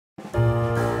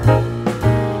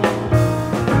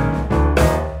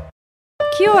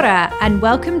Kia ora and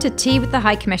welcome to Tea with the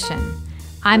High Commission.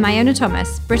 I'm Iona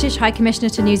Thomas, British High Commissioner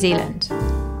to New Zealand.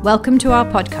 Welcome to our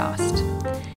podcast.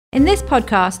 In this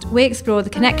podcast, we explore the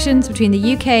connections between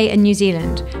the UK and New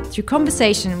Zealand through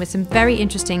conversation with some very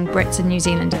interesting Brits and New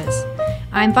Zealanders.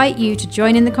 I invite you to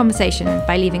join in the conversation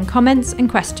by leaving comments and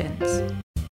questions.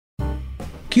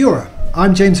 Kia ora.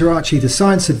 I'm James Arachi, the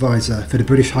Science Advisor for the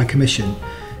British High Commission.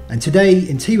 And today,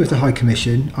 in Tea with the High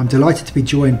Commission, I'm delighted to be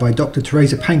joined by Dr.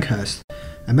 Theresa Pankhurst,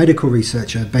 a medical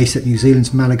researcher based at New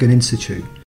Zealand's Malaghan Institute.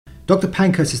 Dr.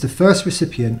 Pankhurst is the first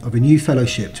recipient of a new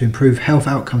fellowship to improve health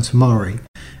outcomes for Māori.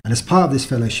 And as part of this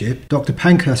fellowship, Dr.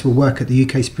 Pankhurst will work at the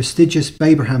UK's prestigious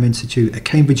Babraham Institute at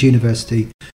Cambridge University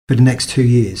for the next 2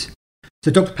 years.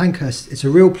 So Dr. Pankhurst, it's a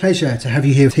real pleasure to have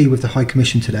you here at Tea with the High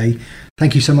Commission today.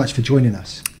 Thank you so much for joining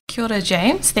us. Kia ora,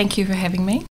 James. Thank you for having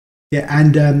me. Yeah,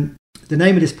 and the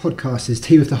name of this podcast is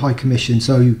Tea with the High Commission.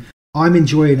 So I'm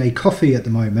enjoying a coffee at the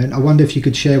moment. I wonder if you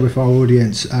could share with our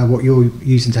audience what you're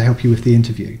using to help you with the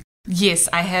interview. Yes,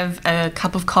 I have a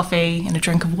cup of coffee and a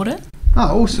drink of water.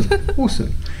 Oh, awesome.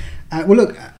 Awesome. Well,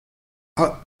 look,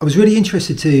 I was really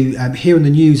interested to hear on the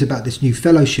news about this new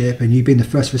fellowship and you being the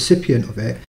first recipient of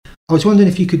it. I was wondering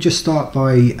if you could just start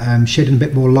by shedding a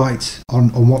bit more light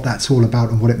on what that's all about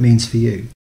and what it means for you.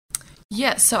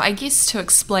 Yeah, so I guess to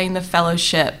explain the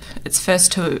fellowship, it's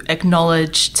first to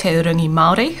acknowledge Te Urungi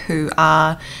Māori, who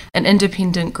are an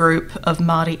independent group of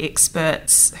Māori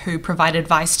experts who provide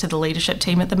advice to the leadership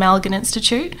team at the Malaghan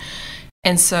Institute.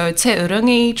 And so Te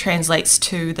Urungi translates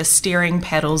to the steering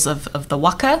paddles of the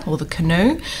waka, or the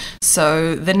canoe.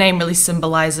 So the name really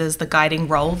symbolises the guiding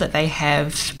role that they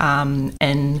have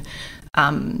in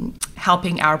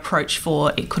helping our approach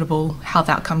for equitable health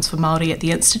outcomes for Māori at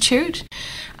the Institute.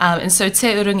 And so Te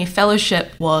Urungi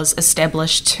Fellowship was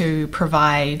established to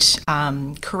provide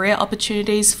career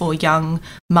opportunities for young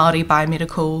Māori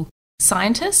biomedical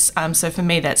scientists. So for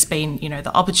me, that's been,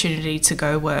 the opportunity to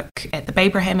go work at the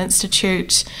Babraham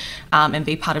Institute and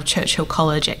be part of Churchill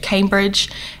College at Cambridge.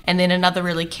 And then another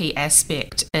really key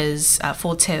aspect is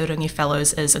for Te Urungi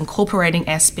Fellows is incorporating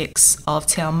aspects of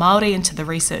Te Ao Māori into the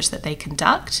research that they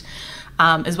conduct,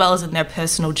 as well as in their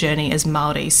personal journey as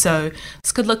Māori. So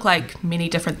this could look like many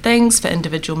different things for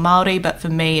individual Māori, but for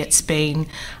me it's been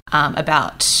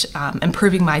about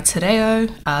improving my te reo,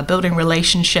 building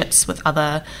relationships with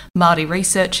other Māori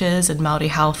researchers and Māori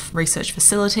health research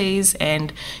facilities,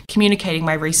 and communicating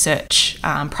my research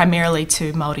primarily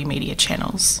to Māori media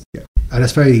channels. Yeah.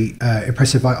 That's very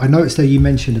impressive. I noticed that you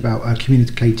mentioned about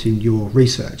communicating your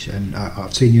research, and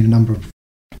I've seen you in a number of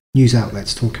news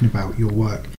outlets talking about your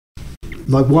work.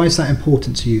 Like, why is that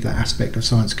important to you, that aspect of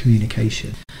science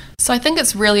communication? So I think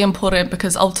it's really important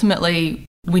because ultimately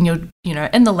when you're,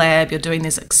 in the lab, you're doing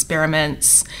these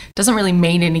experiments, it doesn't really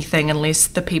mean anything unless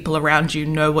the people around you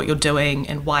know what you're doing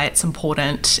and why it's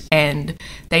important, and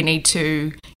they need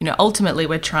to, ultimately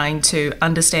we're trying to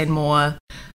understand more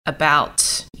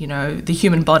about, the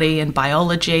human body and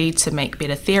biology to make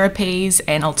better therapies,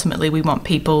 and ultimately we want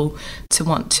people to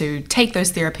want to take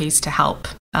those therapies to help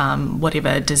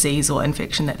whatever disease or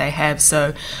infection that they have.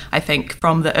 So I think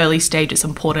from the early stage it's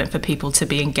important for people to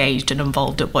be engaged and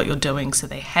involved at what you're doing so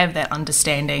they have that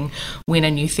understanding when a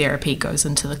new therapy goes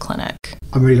into the clinic.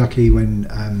 I'm really lucky when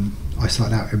I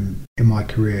started out in my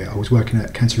career. I was working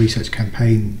at Cancer Research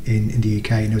Campaign in the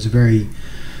UK, and there was a very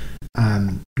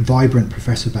vibrant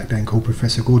professor back then called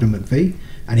Professor Gordon McVie,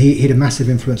 and he had a massive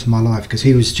influence on my life because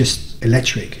he was just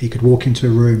electric. He could walk into a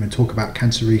room and talk about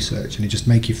cancer research and it just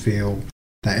make you feel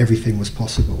that everything was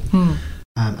possible.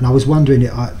 And I was wondering,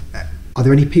 are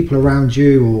there any people around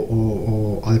you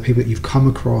or are there people that you've come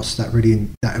across that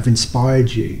have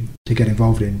inspired you to get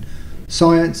involved in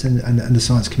science and the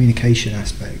science communication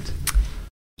aspect?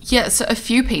 Yeah, so a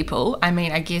few people.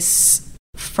 I guess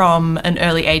from an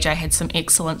early age, I had some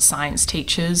excellent science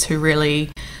teachers who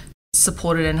really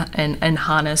supported and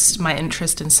harnessed my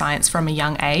interest in science from a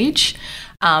young age.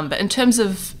 But in terms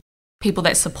of people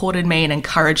that supported me and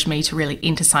encouraged me to really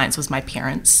enter science was my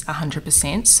parents,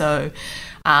 100%. So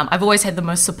I've always had the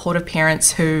most supportive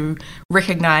parents who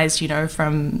recognised,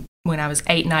 from when I was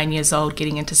 8-9 years old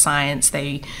getting into science,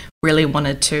 they really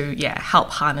wanted to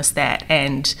help harness that.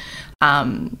 And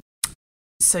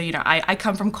so, I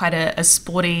come from quite a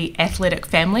sporty, athletic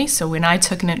family. So when I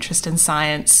took an interest in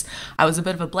science, I was a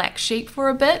bit of a black sheep for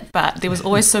a bit, but there was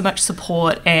always so much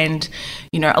support and,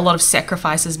 a lot of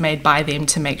sacrifices made by them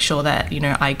to make sure that,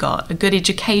 I got a good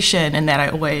education and that I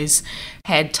always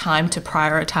had time to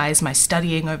prioritize my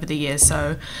studying over the years.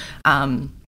 So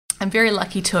I'm very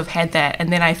lucky to have had that.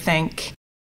 And then I think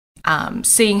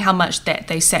seeing how much that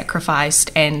they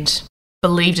sacrificed and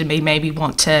believed in me made me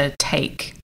want to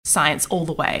take science all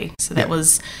the way. So that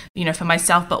was, for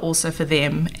myself, but also for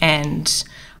them. And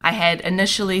I had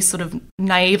initially sort of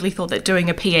naively thought that doing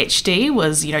a PhD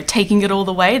was, taking it all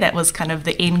the way. That was kind of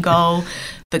the end goal,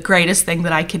 the greatest thing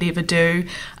that I could ever do.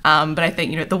 But I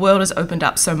think, the world has opened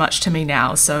up so much to me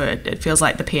now. So it feels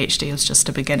like the PhD was just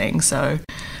a beginning. So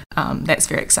that's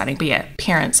very exciting. But yeah,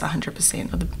 parents 100%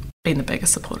 have been the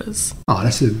biggest supporters. Oh,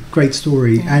 that's a great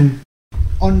story. Yeah. And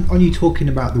on you talking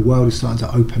about the world is starting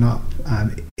to open up,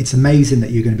 it's amazing that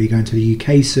you're going to be going to the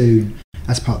UK soon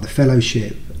as part of the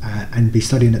fellowship and be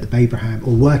studying at the Babraham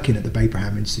or working at the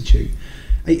Babraham Institute.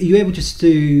 Are you able just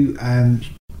to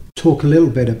talk a little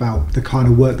bit about the kind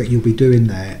of work that you'll be doing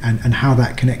there and how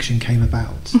that connection came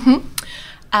about?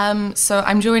 Mm-hmm. So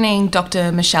I'm joining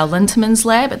Dr. Michelle Linterman's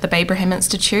lab at the Babraham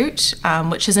Institute,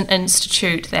 which is an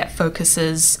institute that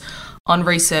focuses on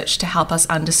research to help us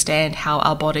understand how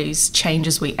our bodies change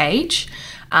as we age,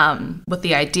 with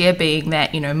the idea being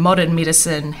that, modern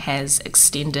medicine has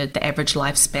extended the average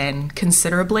lifespan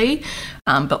considerably.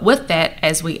 But with that,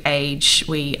 as we age,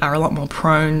 we are a lot more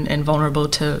prone and vulnerable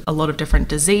to a lot of different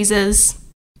diseases.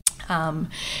 And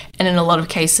in a lot of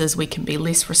cases, we can be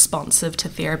less responsive to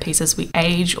therapies as we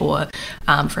age or,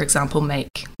 for example,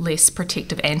 make less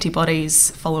protective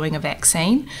antibodies following a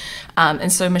vaccine.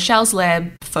 And so Michelle's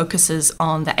lab focuses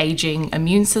on the aging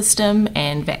immune system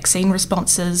and vaccine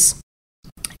responses.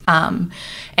 And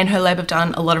her lab have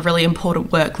done a lot of really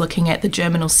important work looking at the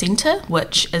germinal center,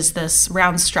 which is this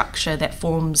round structure that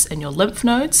forms in your lymph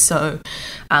nodes. So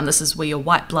this is where your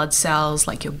white blood cells,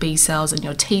 like your B cells and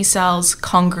your T cells,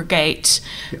 congregate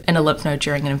in a lymph node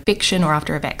during an infection or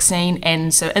after a vaccine.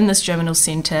 And so in this germinal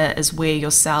center is where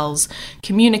your cells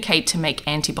communicate to make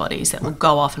antibodies that will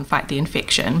go off and fight the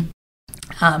infection.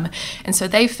 And so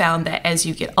they found that as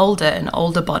you get older in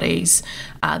older bodies,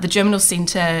 the germinal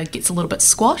center gets a little bit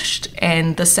squashed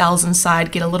and the cells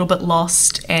inside get a little bit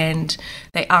lost and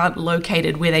they aren't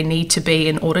located where they need to be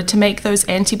in order to make those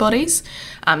antibodies.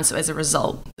 So as a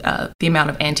result, the amount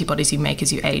of antibodies you make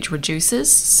as you age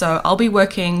reduces. So I'll be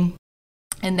working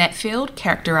in that field,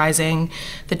 characterizing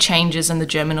the changes in the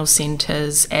germinal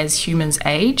centers as humans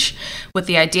age, with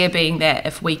the idea being that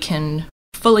if we can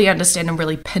fully understand and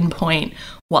really pinpoint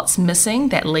what's missing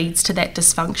that leads to that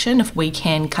dysfunction, if we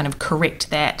can kind of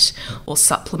correct that or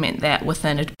supplement that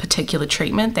within a particular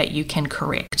treatment, that you can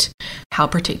correct how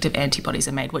protective antibodies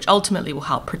are made, which ultimately will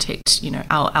help protect,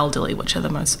 our elderly, which are the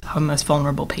most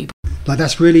vulnerable people. Like,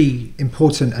 that's really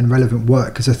important and relevant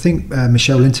work, because I think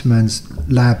Michelle Linterman's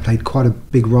lab played quite a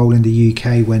big role in the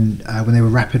UK when they were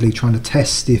rapidly trying to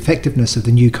test the effectiveness of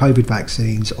the new COVID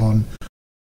vaccines on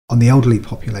the elderly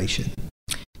population.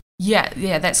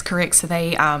 Yeah, that's correct. So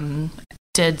they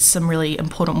did some really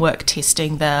important work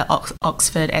testing the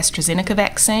Oxford AstraZeneca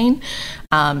vaccine.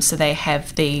 So they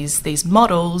have these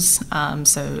models,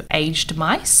 so aged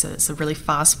mice. So it's a really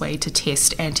fast way to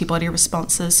test antibody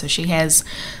responses. So she has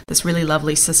this really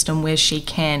lovely system where she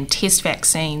can test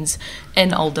vaccines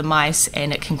in older mice,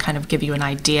 and it can kind of give you an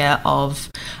idea of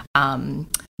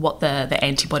what the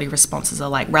antibody responses are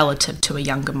like relative to a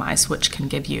younger mice, which can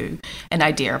give you an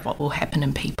idea of what will happen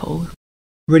in people.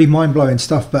 Really mind-blowing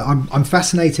stuff, but I'm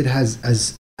fascinated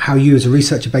as how you, as a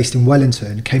researcher based in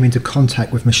Wellington, came into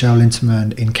contact with Michelle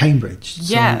Linterman in Cambridge.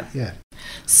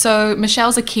 So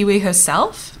Michelle's a Kiwi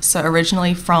herself, so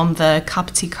originally from the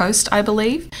Kapiti Coast, I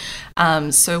believe.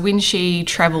 So when she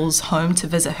travels home to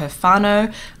visit her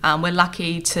whānau, we're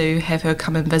lucky to have her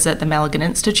come and visit the Malaghan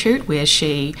Institute, where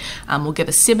she will give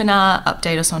a seminar,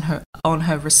 update us on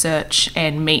her research,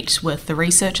 and meet with the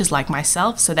researchers like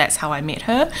myself. So that's how I met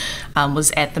her,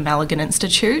 was at the Malaghan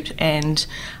Institute, and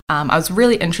I was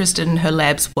really interested in her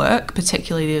lab's work.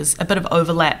 Particularly, there's a bit of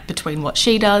overlap between what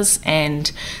she does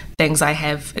and things I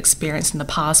have experienced in the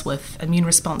past with immune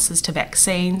responses to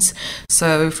vaccines.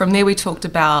 So from there we talked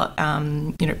about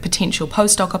potential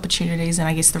postdoc opportunities, and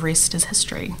I guess the rest is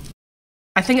history.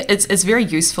 I think it's very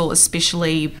useful,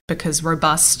 especially because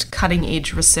robust,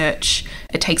 cutting-edge research,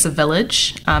 it takes a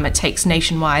village, it takes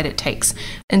nationwide, it takes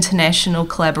international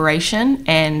collaboration,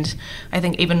 and I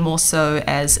think even more so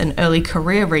as an early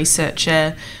career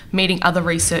researcher, meeting other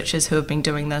researchers who have been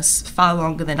doing this far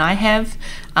longer than I have,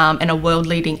 and are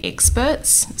world-leading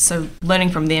experts. So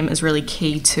learning from them is really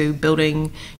key to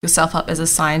building yourself up as a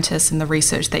scientist in the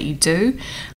research that you do.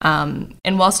 And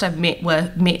whilst I've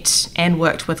met and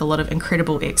worked with a lot of incredible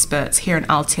experts here in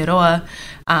Aotearoa,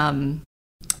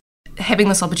 having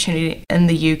this opportunity in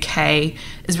the UK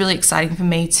is really exciting for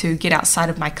me to get outside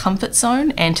of my comfort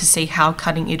zone and to see how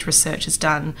cutting-edge research is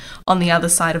done on the other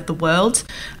side of the world.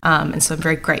 And so I'm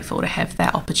very grateful to have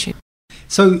that opportunity.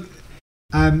 So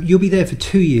You'll be there for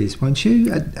 2 years, won't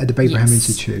you, at the Babraham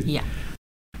Institute? Yeah.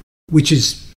 Which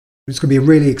is, it's going to be a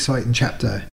really exciting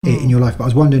chapter in your life. But I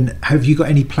was wondering, have you got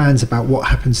any plans about what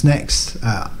happens next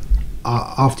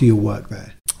after your work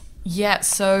there? Yeah,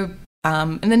 so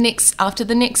after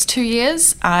the next 2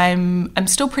 years, I'm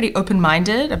still pretty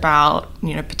open-minded about,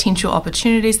 potential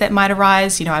opportunities that might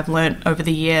arise. I've learned over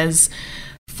the years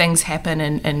things happen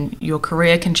and your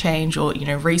career can change, or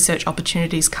research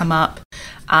opportunities come up,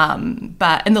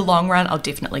 but in the long run I'll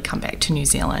definitely come back to New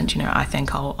Zealand. I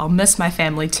think I'll miss my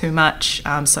family too much,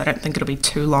 so I don't think it'll be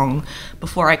too long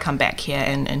before I come back here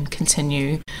and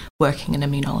continue working in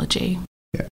immunology.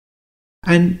 Yeah.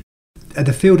 And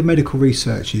the field of medical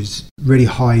research is really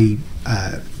high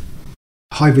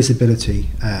visibility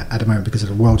at the moment because of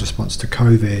the world response to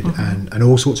COVID, and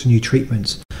all sorts of new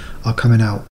treatments are coming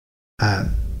out.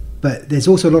 But there's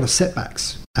also a lot of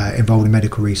setbacks involved in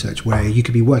medical research, where you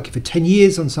could be working for 10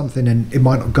 years on something and it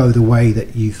might not go the way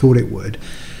that you thought it would.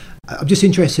 I'm just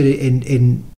interested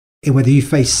in whether you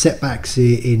face setbacks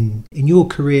in your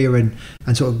career and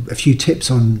sort of a few tips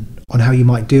on how you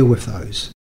might deal with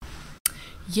those.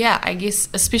 Yeah, I guess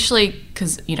especially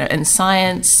because, in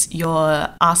science, you're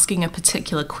asking a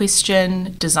particular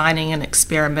question, designing an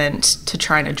experiment to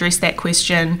try and address that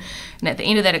question. And at the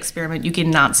end of that experiment, you get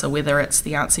an answer, whether it's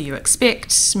the answer you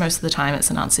expect. Most of the time, it's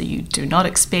an answer you do not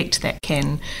expect. That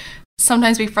can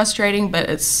sometimes be frustrating, but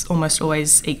it's almost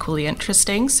always equally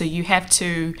interesting. So you have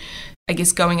to, I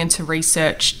guess, going into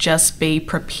research, just be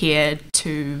prepared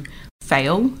to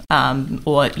fail,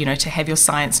 or to have your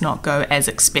science not go as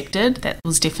expected. That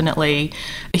was definitely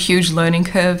a huge learning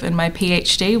curve in my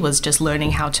PhD, was just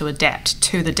learning how to adapt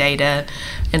to the data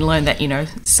and learn that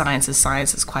science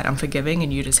is quite unforgiving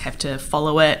and you just have to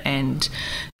follow it, and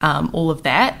all of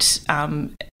that.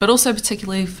 But also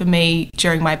particularly for me,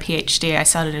 during my PhD, I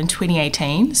started in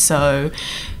 2018, so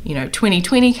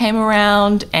 2020 came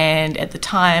around, and at the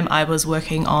time I was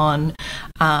working on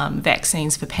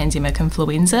vaccines for pandemic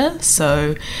influenza.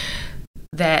 So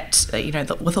that,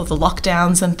 with all the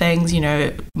lockdowns and things,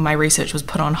 my research was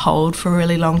put on hold for a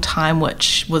really long time,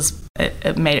 which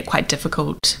it made it quite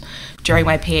difficult during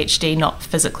my PhD, not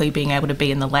physically being able to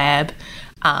be in the lab.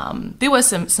 There were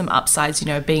some upsides,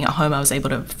 being at home I was able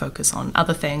to focus on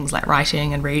other things like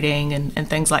writing and reading and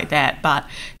things like that, but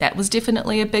that was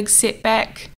definitely a big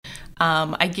setback.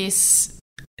 I guess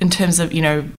in terms of,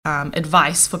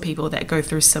 advice for people that go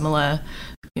through similar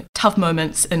tough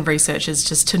moments in research is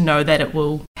just to know that it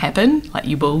will happen. Like,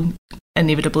 you will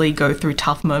inevitably go through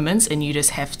tough moments, and you just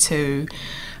have to,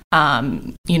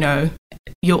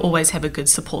 you'll always have a good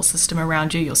support system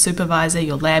around you, your supervisor,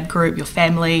 your lab group, your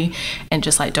family, and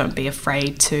just don't be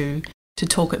afraid to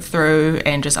talk it through,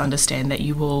 and just understand that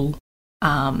you will,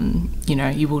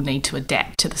 you will need to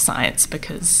adapt to the science,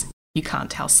 because you can't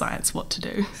tell science what to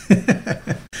do.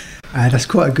 That's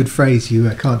quite a good phrase. You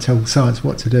can't tell science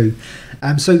what to do.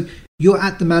 So you're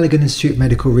at the Mulligan Institute of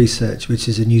Medical Research, which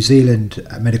is a New Zealand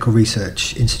medical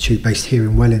research institute based here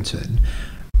in Wellington.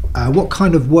 What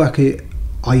kind of work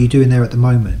are you doing there at the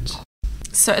moment?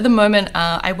 So at the moment,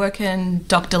 I work in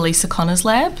Dr. Lisa Connor's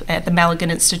lab at the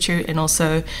Mulligan Institute, and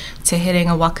also Te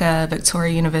Herenga Waka,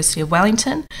 Victoria University of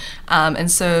Wellington. And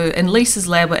so in Lisa's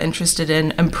lab, we're interested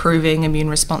in improving immune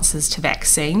responses to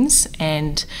vaccines.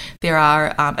 And there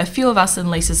are a few of us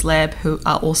in Lisa's lab who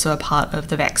are also a part of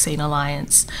the Vaccine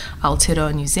Alliance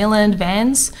Aotearoa New Zealand,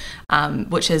 VANS,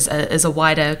 which is a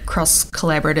wider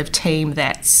cross-collaborative team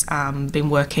that's been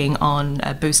working on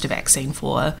a booster vaccine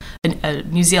for a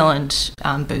New Zealand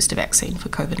booster vaccine for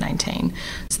COVID-19.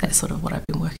 So that's sort of what I've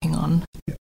been working on.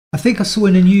 I think I saw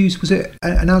in the news, was it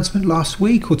an announcement last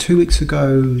week or 2 weeks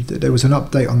ago, that there was an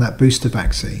update on that booster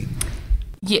vaccine?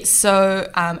 Yes, so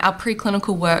our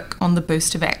preclinical work on the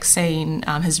booster vaccine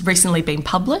has recently been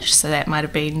published, so that might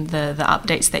have been the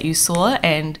updates that you saw,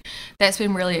 and that's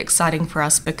been really exciting for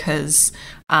us because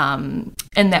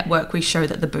in that work we show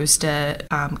that the booster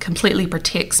completely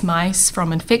protects mice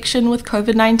from infection with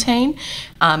COVID-19,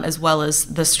 as well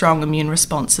as the strong immune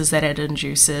responses that it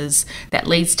induces that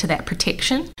leads to that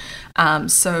protection.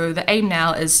 So the aim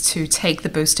now is to take the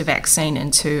booster vaccine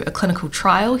into a clinical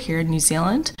trial here in New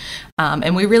Zealand.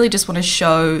 And we really just want to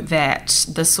show that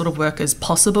this sort of work is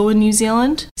possible in New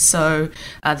Zealand, so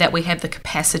that we have the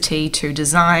capacity to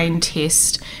design,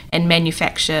 test, and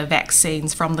manufacture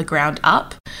vaccines from the ground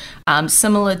up.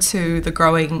 similar to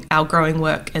our growing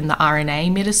work in the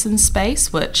RNA medicine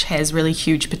space, which has really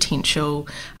huge potential,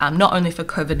 not only for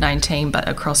COVID-19, but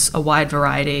across a wide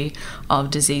variety of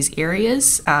disease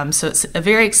areas. So it's a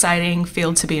very exciting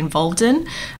field to be involved in,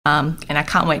 and I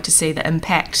can't wait to see the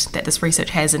impact that this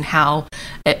research has and how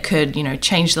it could,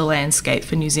 change the landscape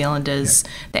for New Zealanders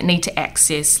that need to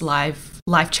access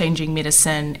life-changing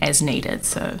medicine as needed.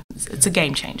 So it's a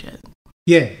game changer.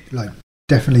 Yeah,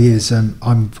 definitely is.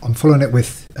 I'm following it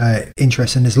with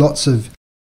interest, and there's lots of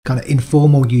kind of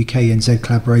informal UK and Z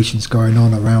collaborations going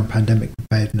on around pandemic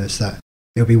preparedness that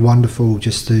it'll be wonderful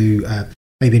just to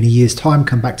maybe in a year's time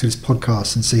come back to this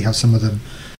podcast and see how some of them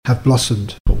have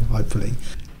blossomed, hopefully.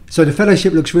 So the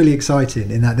fellowship looks really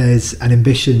exciting in that there's an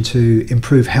ambition to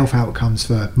improve health outcomes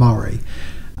for Maori.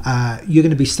 You're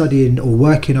going to be studying or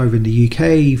working over in the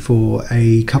UK for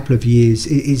a couple of years.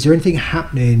 Is there anything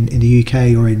happening in the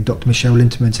UK or in Dr. Michelle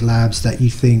Linterman's labs that you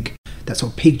think that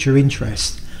sort of piqued your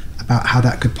interest about how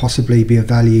that could possibly be of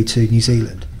value to New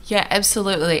Zealand? Yeah,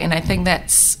 absolutely. And I think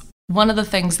that's one of the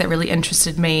things that really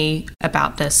interested me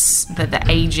about this, the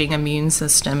aging immune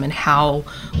system and how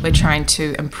we're trying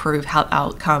to improve health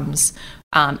outcomes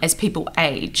as people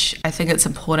age. I think it's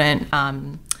important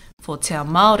for te ao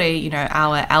Māori,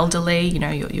 our elderly,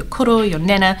 your koro, your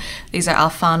nana, these are our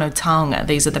whānau taonga.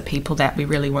 These are the people that we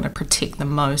really want to protect the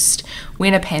most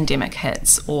when a pandemic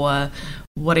hits or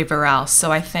whatever else.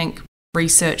 So I think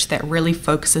research that really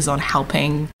focuses on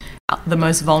helping the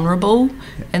most vulnerable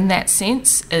in that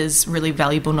sense is really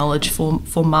valuable knowledge for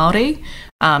Māori.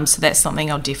 So that's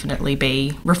something I'll definitely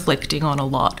be reflecting on a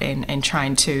lot and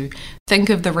trying to think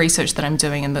of the research that I'm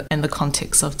doing in the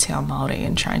context of te ao Māori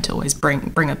and trying to always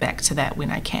bring it back to that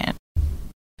when I can.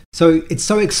 So it's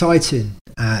so exciting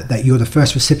that you're the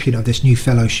first recipient of this new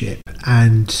fellowship,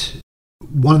 and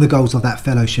one of the goals of that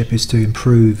fellowship is to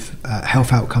improve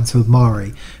health outcomes for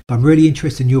Māori. But I'm really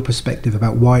interested in your perspective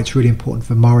about why it's really important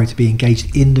for Māori to be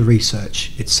engaged in the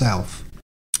research itself.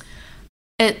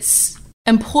 It's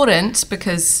important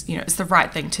because it's the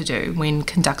right thing to do when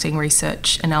conducting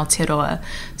research in Aotearoa.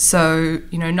 So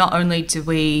not only do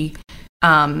we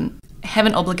have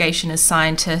an obligation as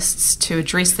scientists to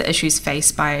address the issues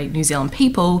faced by New Zealand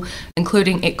people,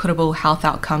 including equitable health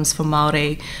outcomes for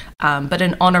Māori, but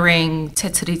in honouring Te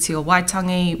Tiriti o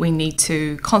Waitangi, we need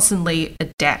to constantly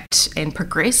adapt and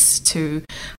progress to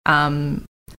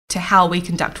how we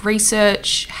conduct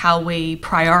research, how we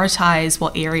prioritise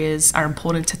what areas are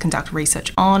important to conduct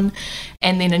research on,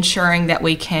 and then ensuring that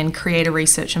we can create a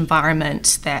research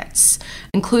environment that's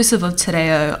inclusive of te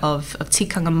reo, of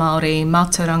tikanga Māori,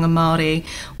 mātauranga Māori,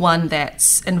 one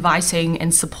that's inviting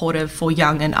and supportive for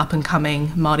young and up-and-coming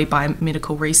Māori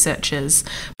biomedical researchers,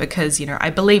 because, I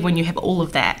believe when you have all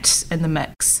of that in the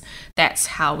mix, that's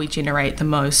how we generate the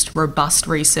most robust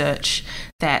research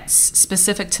that's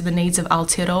specific to the needs of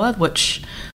Aotearoa, which,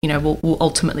 will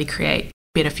ultimately create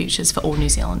better futures for all New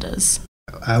Zealanders.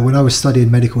 When I was studying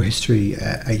medical history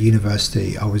at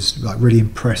university, I was really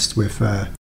impressed with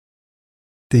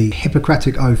the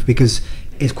Hippocratic Oath, because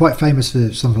it's quite famous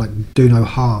for something like do no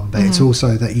harm, but it's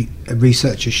also that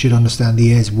researchers should understand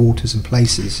the airs, waters and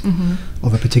places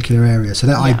of a particular area. So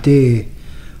that idea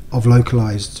of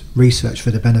localised research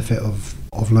for the benefit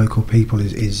of local people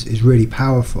is really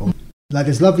powerful.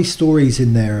 There's lovely stories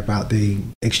in there about the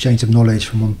exchange of knowledge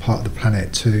from one part of the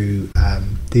planet to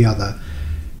the other.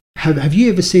 Have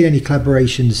you ever seen any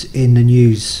collaborations in the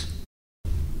news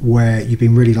where you've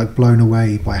been really blown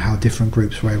away by how different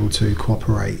groups were able to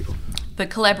cooperate? The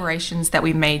collaborations that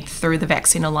we made through the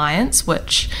Vaccine Alliance,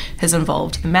 which has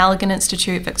involved the Malaghan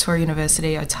Institute, Victoria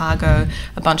University, Otago,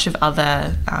 a bunch of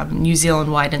other New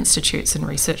Zealand-wide institutes and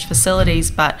research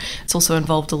facilities, but it's also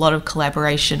involved a lot of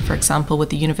collaboration, for example, with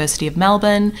the University of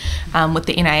Melbourne, with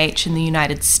the NIH in the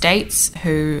United States,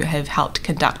 who have helped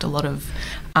conduct a lot of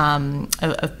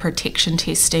protection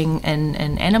testing in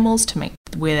animals to make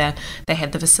where they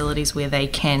have the facilities where they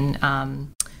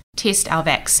can test our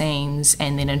vaccines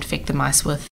and then infect the mice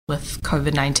with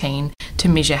COVID-19 to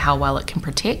measure how well it can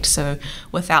protect. So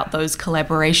without those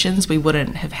collaborations, we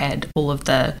wouldn't have had all of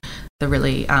the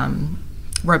really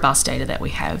robust data that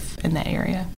we have in that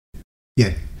area.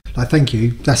 Yeah, thank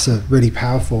you. That's a really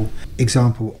powerful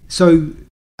example. So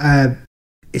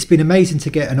it's been amazing to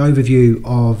get an overview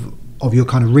of your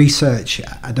kind of research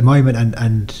at the moment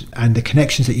and the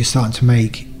connections that you're starting to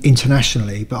make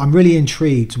internationally. But I'm really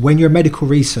intrigued, when you're a medical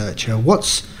researcher,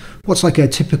 what's like a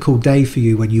typical day for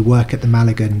you when you work at the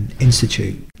Malaghan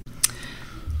Institute?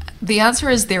 The answer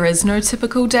is there is no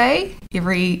typical day.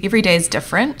 Every day is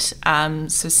different.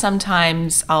 So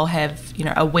sometimes I'll have,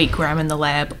 a week where I'm in the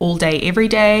lab all day, every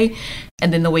day.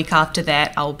 And then the week after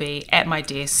that, I'll be at my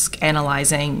desk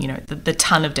analysing, the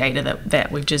ton of data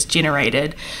that we've just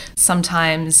generated.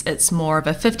 Sometimes it's more of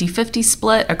a 50-50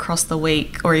 split across the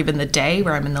week or even the day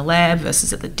where I'm in the lab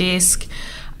versus at the desk.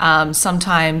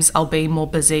 Sometimes I'll be more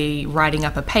busy writing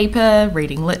up a paper,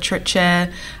 reading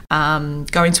literature,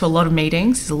 going to a lot of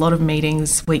meetings. There's a lot of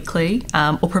meetings weekly,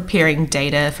 or preparing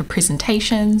data for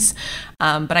presentations.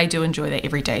 But I do enjoy that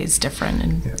every day is different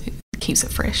and it keeps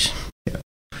it fresh. Yeah.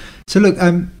 So look,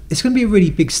 it's going to be a really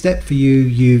big step for you.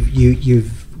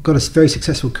 You've got a very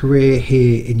successful career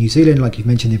here in New Zealand, like you've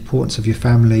mentioned the importance of your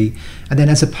family. And then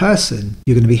as a person,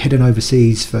 you're going to be heading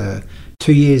overseas for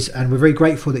 2 years, and we're very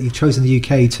grateful that you've chosen the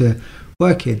UK to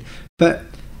work in. But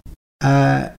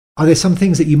are there some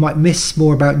things that you might miss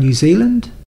more about New Zealand?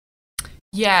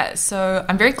 Yeah, so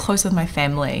I'm very close with my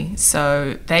family.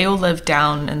 So they all live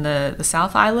down in the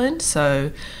South Island.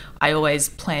 So I always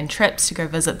plan trips to go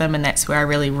visit them, and that's where I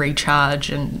really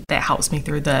recharge, and that helps me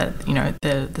through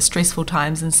the stressful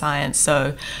times in science.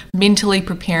 So mentally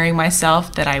preparing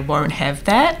myself that I won't have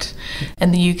that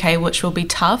in the UK, which will be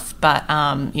tough, but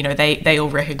they all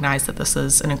recognise that this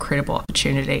is an incredible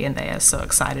opportunity, and they are so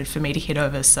excited for me to head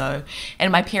over. So,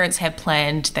 and my parents have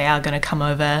planned they are going to come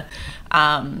over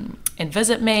and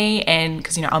visit me, and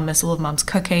because I'll miss all of Mum's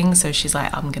cooking, so she's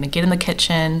like, I'm going to get in the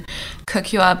kitchen,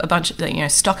 cook you up a bunch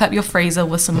of stock up your freezer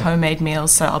with some homemade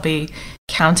meals. So I'll be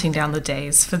counting down the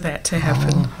days for that to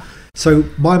happen. So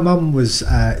my mum was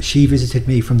she visited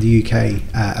me from the UK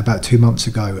about 2 months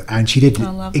ago, and she did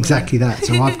exactly that.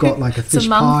 So I've got like a fish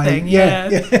pie thing,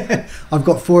 yeah. I've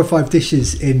got 4 or 5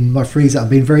 dishes in my freezer. I've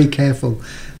been very careful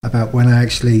about when I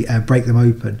actually break them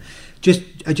open.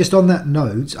 Just on that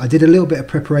note, I did a little bit of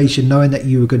preparation knowing that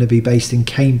you were going to be based in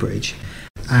Cambridge,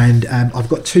 and I've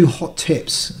got 2 hot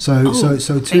tips. So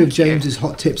two of James's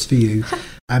hot tips for you.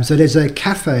 So there's a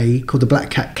cafe called the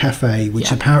Black Cat Cafe,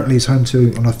 which apparently is home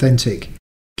to an authentic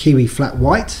Kiwi flat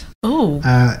white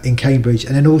in Cambridge,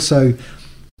 and then also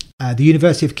the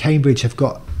University of Cambridge have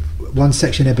got one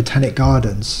section of their Botanic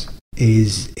Gardens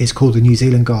is called the New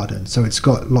Zealand Garden. So it's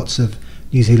got lots of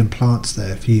New Zealand plants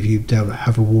there for you to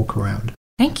have a walk around.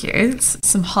 Thank you. It's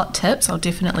some hot tips. I'll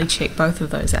definitely check both of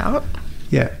those out.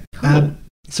 Yeah. Cool.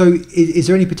 So is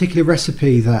there any particular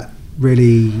recipe that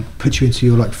really puts you into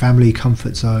your family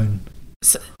comfort zone?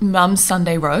 So, Mum's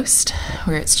Sunday roast,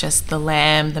 where it's just the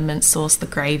lamb, the mint sauce, the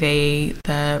gravy,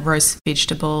 the roast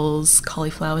vegetables,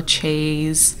 cauliflower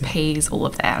cheese, peas, all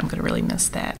of that. I'm going to really miss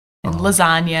that. And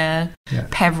lasagna,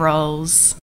 pav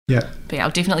rolls. Yeah. But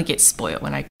I'll definitely get spoiled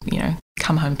when I,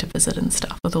 come home to visit and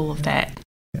stuff with all of that.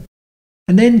 Yeah.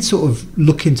 And then sort of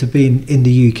looking to being in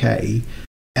the UK,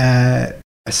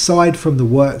 aside from the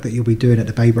work that you'll be doing at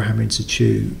the Babraham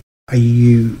Institute, are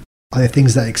there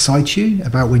things that excite you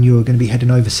about when you're going to be heading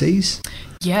overseas?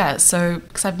 Yeah, so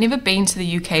because I've never been to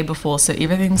the UK before, so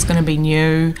everything's going to be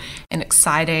new and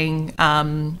exciting.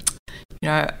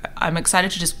 I'm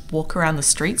excited to just walk around the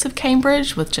streets of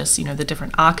Cambridge with just, the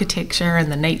different architecture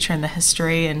and the nature and the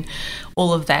history and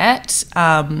all of that.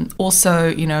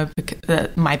 Also,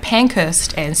 my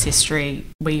Pankhurst ancestry,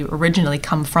 we originally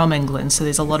come from England, so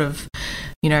there's a lot of,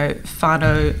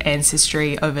 whānau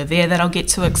ancestry over there that I'll get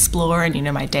to explore.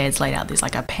 And, my dad's laid out there's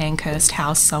like a Pankhurst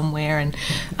house somewhere,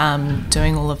 and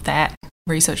doing all of that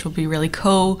research will be really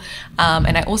cool.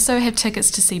 And I also have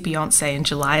tickets to see Beyonce in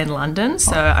July in London,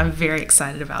 so I'm very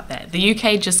excited about that. The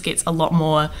UK just gets a lot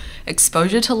more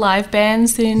exposure to live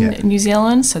bands than New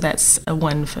Zealand, so that's a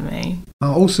win for me.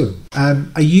 Oh, awesome.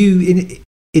 Are you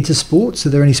into sports? Are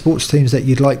there any sports teams that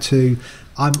you'd like to...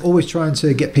 I'm always trying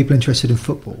to get people interested in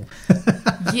football.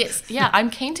 Yes, I'm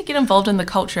keen to get involved in the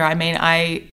culture. I mean,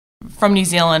 from New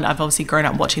Zealand, I've obviously grown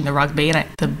up watching the rugby and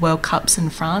the World Cup's in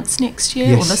France next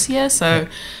year or this year. So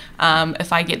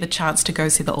if I get the chance to go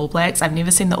see the All Blacks, I've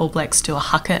never seen the All Blacks do a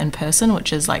haka in person,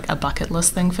 which is like a bucket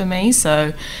list thing for me.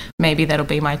 So maybe that'll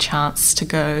be my chance to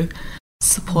go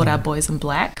support our boys in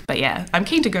black. But yeah, I'm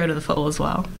keen to go to the football as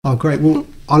well. Oh, great. Well,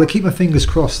 I'll keep my fingers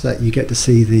crossed that you get to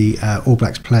see the All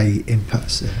Blacks play in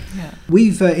person. Yeah.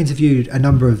 We've interviewed a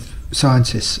number of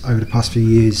scientists over the past few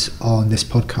years on this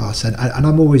podcast, and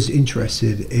I'm always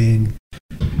interested in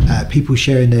people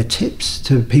sharing their tips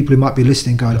to people who might be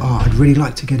listening going, I'd really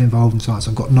like to get involved in science.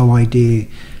 I've got no idea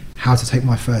how to take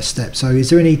my first step. So is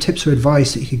there any tips or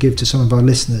advice that you could give to some of our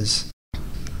listeners?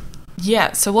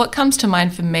 Yeah, so what comes to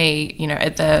mind for me,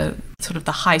 at the sort of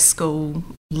the high school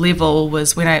level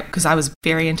was because I was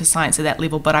very into science at that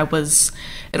level, but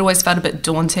it always felt a bit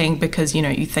daunting because,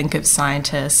 you think of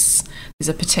scientists, there's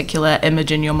a particular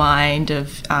image in your mind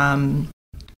of,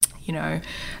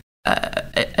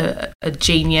 a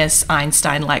genius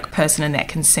Einstein-like person, and that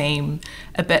can seem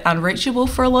a bit unreachable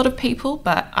for a lot of people.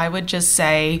 But I would just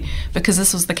say, because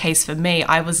this was the case for me,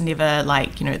 I was never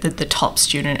the top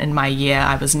student in my year.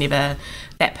 I was never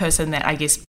that person that I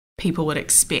guess people would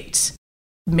expect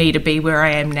me to be where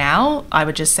I am now. I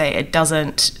would just say it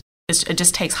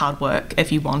just takes hard work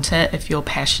if you want it, if you're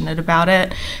passionate about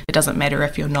it. It doesn't matter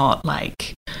if you're not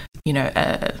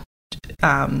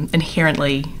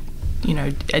inherently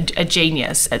a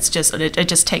genius. It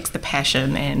just takes the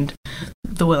passion and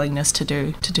the willingness to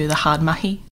do the hard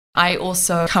mahi. I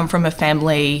also come from a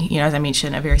family, as I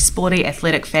mentioned, a very sporty,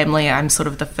 athletic family. I'm sort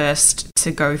of the first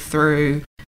to go through,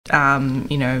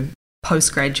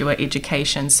 postgraduate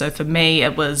education. So for me,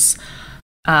 it was,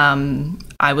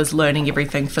 I was learning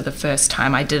everything for the first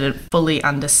time. I didn't fully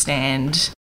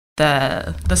understand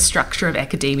the structure of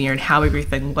academia and how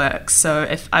everything works. So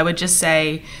if I would just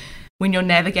say, when you're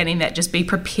navigating that, just be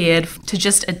prepared to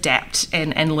just adapt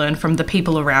and learn from the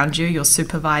people around you, your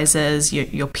supervisors,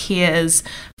 your peers,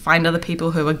 find other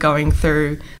people who are going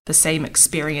through the same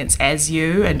experience as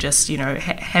you, and just,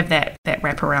 have that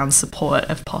wraparound support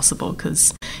if possible,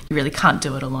 because you really can't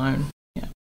do it alone. Yeah.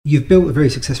 You've built a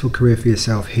very successful career for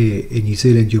yourself here in New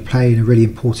Zealand. You're playing a really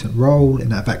important role in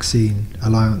that vaccine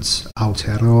alliance,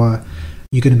 Aotearoa.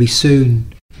 You're going to be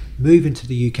soon moving to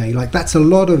the UK. That's a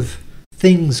lot of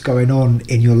things going on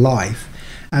in your life.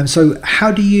 So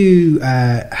how do you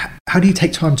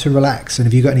take time to relax, and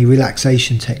have you got any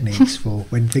relaxation techniques for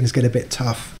when things get a bit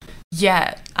tough?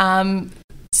 Yeah.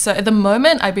 So at the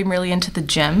moment, I've been really into the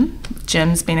gym.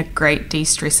 Gym's been a great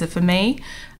de-stressor for me,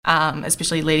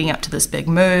 especially leading up to this big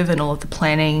move and all of the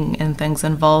planning and things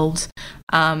involved.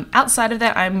 Outside of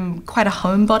that, I'm quite a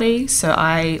homebody, so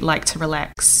I like to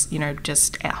relax,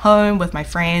 just at home with my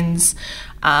friends.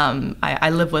 I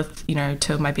live with,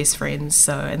 two of my best friends,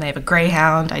 and they have a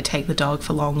greyhound. I take the dog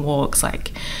for long walks,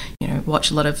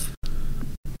 watch a lot of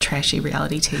trashy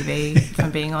reality TV, if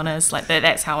I'm being honest.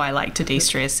 That's how I like to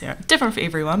de-stress. Different for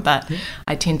everyone, but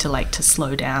I tend to like to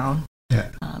slow down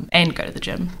and go to the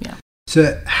gym. Yeah.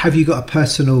 So have you got a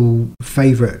personal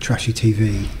favourite trashy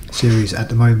TV series at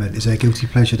the moment? Is there a guilty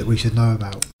pleasure that we should know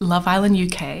about? Love Island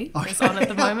UK is on at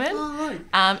the moment.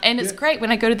 And it's great. When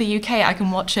I go to the UK, I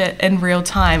can watch it in real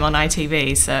time on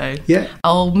ITV. So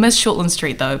I'll miss Shortland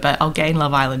Street though, but I'll gain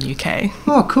Love Island UK.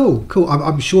 Oh, cool.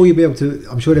 I'm sure you'll be able to.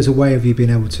 I'm sure there's a way of you being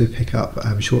able to pick up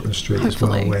Shortland Street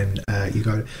Hopefully. As well when you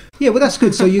go. Yeah, well, that's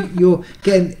good. So you're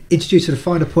getting introduced to the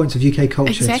finer points of UK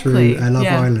culture through Love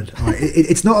Island. Right.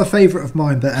 It's not a favourite of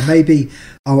mine, but maybe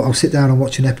I'll sit down and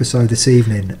watch an episode this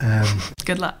evening.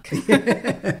 Good luck.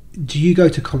 Do you go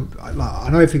to I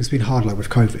know everything's been hard with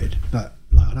COVID, but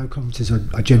I know conferences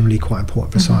are generally quite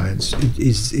important for science.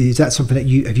 Is that something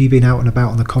that have you been out and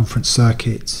about on the conference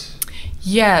circuit?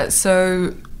 Yeah,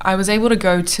 so I was able to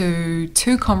go to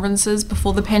 2 conferences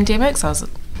before the pandemic. So I was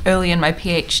early in my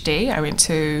PhD. I went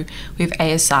to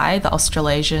ASI, the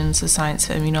Australasian Society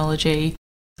for Immunology,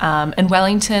 in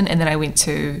Wellington, and then I went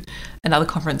to another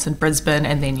conference in Brisbane,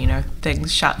 and then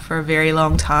things shut for a very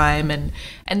long time, and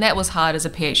that was hard as a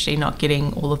PhD, not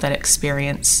getting all of that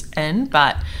experience in.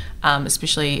 But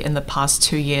especially in the past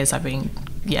 2 years, I've been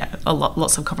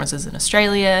lots of conferences in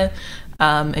Australia,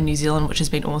 in New Zealand, which has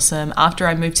been awesome. After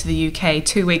I moved to the UK,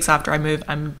 2 weeks after I moved,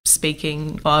 I'm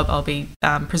speaking. I'll be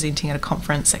presenting at a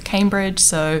conference at Cambridge,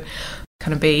 so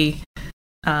kind of be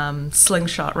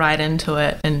slingshot right into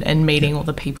it and meeting all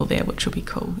the people there, which will be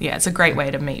cool. Yeah, it's a great way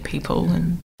to meet people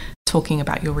and talking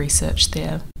about your research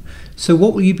there. So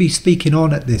what will you be speaking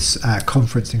on at this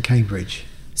conference in Cambridge?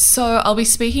 So I'll be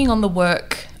speaking on the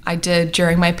work I did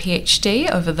during my PhD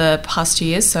over the past 2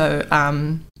 years,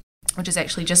 which has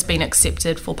actually just been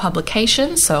accepted for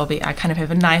publication. So I kind of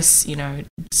have a nice,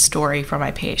 story from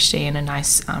my PhD and a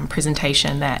nice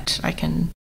presentation that I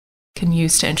can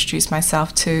use to introduce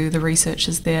myself to the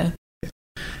researchers there.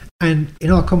 And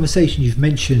in our conversation, you've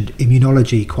mentioned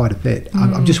immunology quite a bit.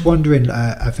 I'm just wondering,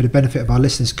 for the benefit of our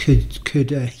listeners,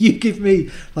 could you give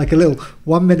me a little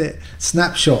 1 minute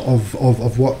snapshot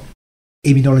of what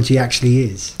immunology actually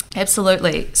is?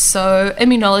 Absolutely. So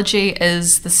immunology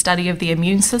is the study of the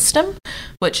immune system,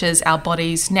 which is our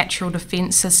body's natural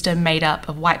defense system made up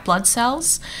of white blood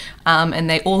cells. And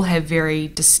they all have very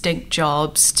distinct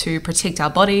jobs to protect our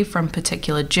body from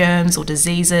particular germs or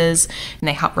diseases, and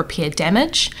they help repair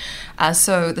damage.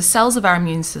 So the cells of our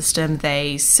immune system,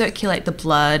 they circulate the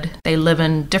blood, they live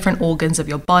in different organs of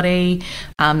your body,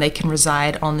 they can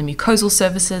reside on the mucosal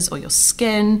surfaces or your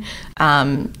skin,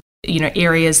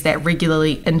 areas that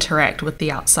regularly interact with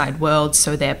the outside world,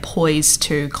 so they're poised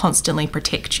to constantly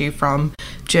protect you from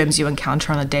germs you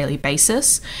encounter on a daily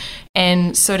basis.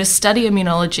 And so to study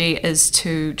immunology is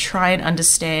to try and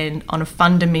understand on a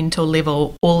fundamental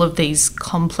level all of these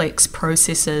complex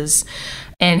processes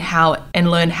and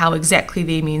learn how exactly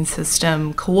the immune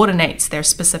system coordinates their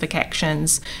specific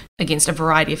actions against a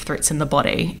variety of threats in the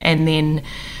body. And then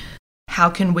how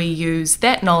can we use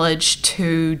that knowledge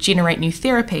to generate new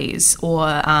therapies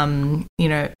or,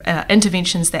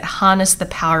 interventions that harness the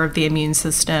power of the immune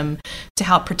system to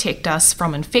help protect us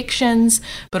from infections,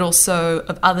 but also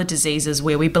of other diseases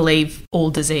where we believe all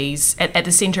disease, at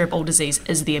the center of all disease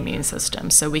is the immune system.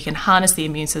 So we can harness the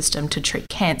immune system to treat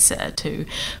cancer, to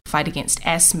fight against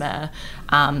asthma,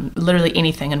 literally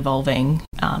anything involving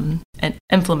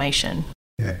inflammation.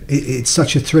 Yeah, it's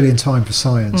such a thrilling time for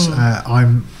science.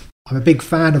 I'm a big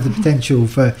fan of the potential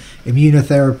for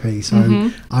immunotherapy, so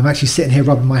I'm actually sitting here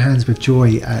rubbing my hands with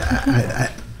joy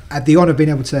at the honour of being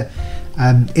able to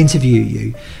interview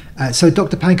you. So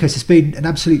Dr. Pankhurst, it's been an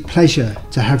absolute pleasure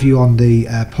to have you on the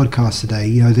podcast today.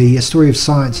 The story of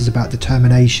science is about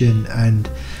determination and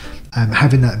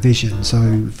having that vision.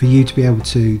 So for you to be able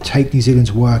to take New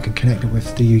Zealand's work and connect it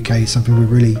with the UK is something we're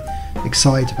really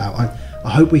excited about. I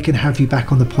hope we can have you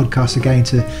back on the podcast again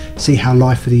to see how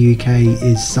life for the UK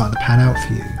is starting to pan out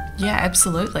for you. Yeah,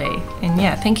 absolutely. And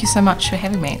thank you so much for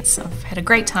having me. I've had a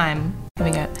great time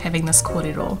having this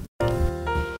kōrero.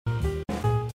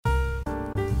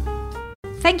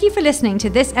 Thank you for listening to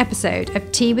this episode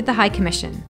of Tea with the High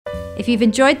Commission. If you've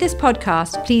enjoyed this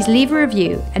podcast, please leave a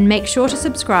review and make sure to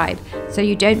subscribe so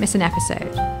you don't miss an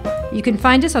episode. You can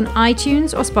find us on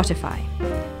iTunes or Spotify.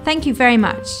 Thank you very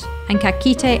much, and ka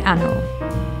kite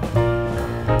anō.